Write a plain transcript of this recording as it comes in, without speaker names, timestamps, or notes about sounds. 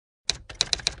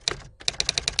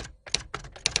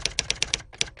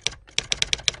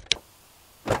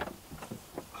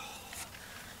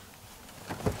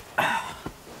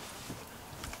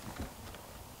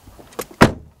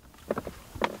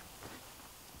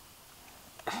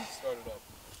Start it up.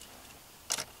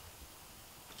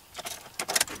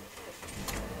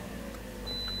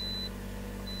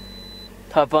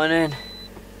 Hop on in.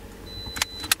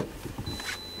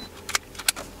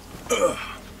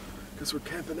 Guess we're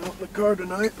camping out in the car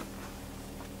tonight.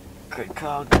 Good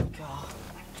call, good call.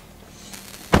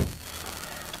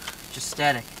 Just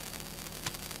static.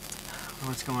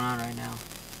 What's going on right now?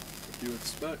 What do you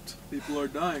expect? People are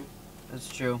dying. That's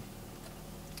true.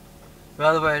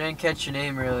 By the way, I didn't catch your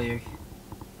name earlier.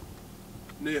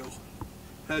 Neil.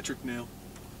 Patrick Neil.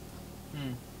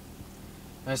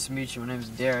 Nice to meet you. My name's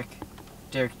Derrick.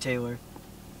 Derrick Taylor.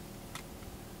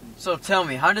 So tell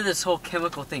me, how did this whole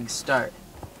chemical thing start?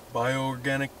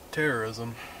 Bioorganic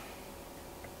terrorism.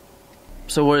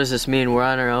 So what does this mean? We're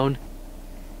on our own?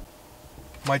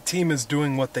 My team is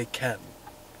doing what they can.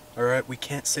 Alright, we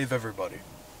can't save everybody.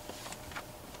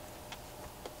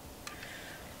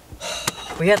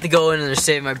 We have to go in and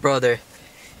save my brother.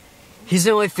 He's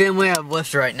the only family I have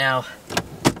left right now.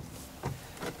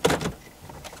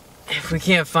 If we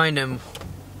can't find him,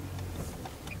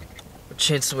 what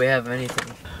chance do we have of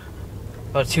anything?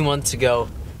 About 2 months ago,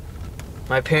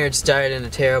 my parents died in a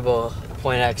terrible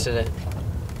plane accident.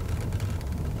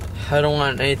 I don't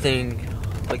want anything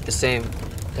like the same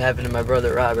to happen to my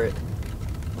brother Robert.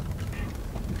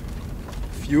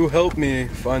 If you help me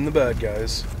find the bad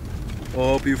guys, I'll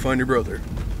help you find your brother.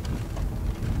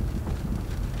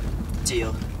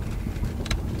 Deal.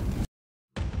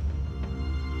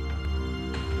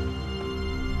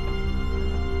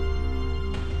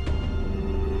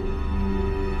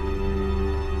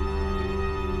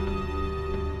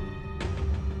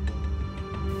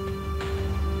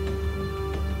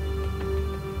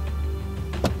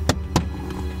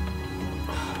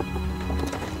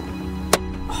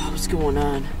 What's going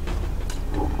on?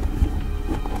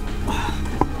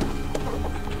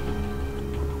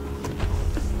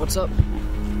 What's up?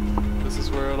 This is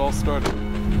where it all started.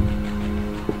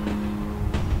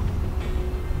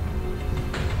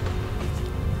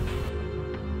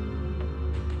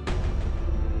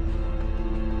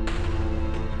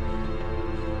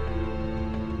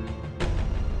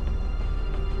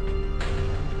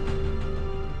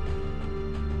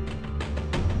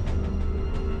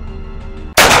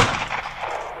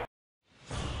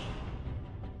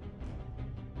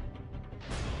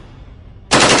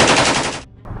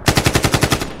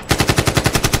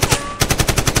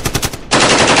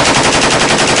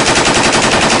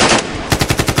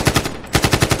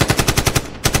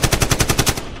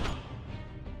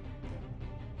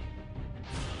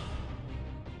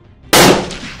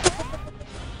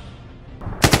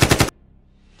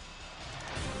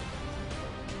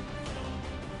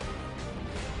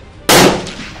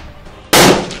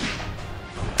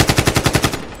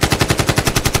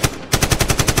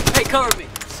 Cover me.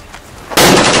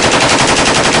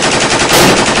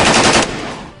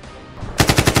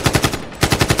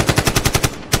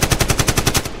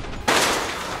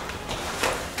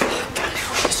 God, I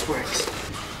hope this works.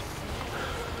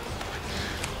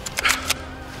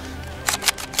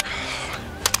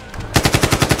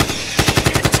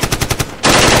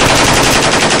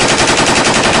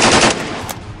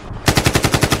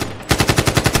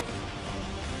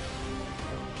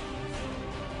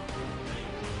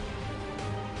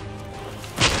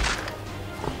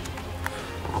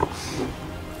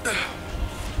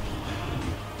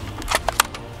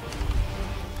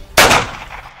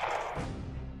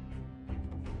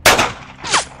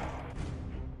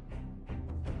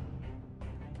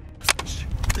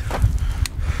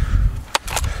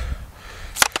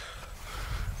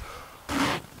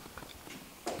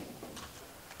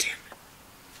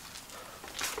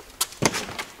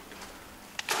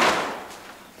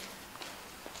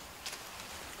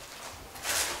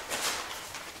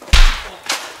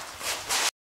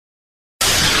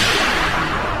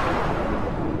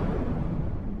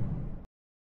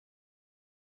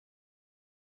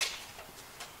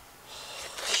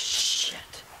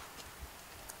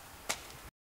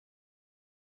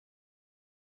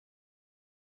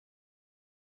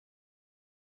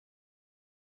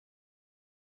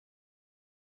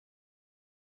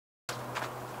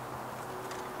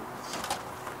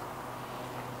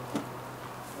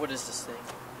 What is this thing?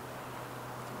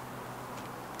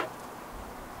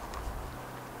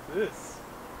 This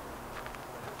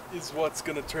is what's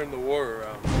gonna turn the war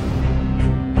around.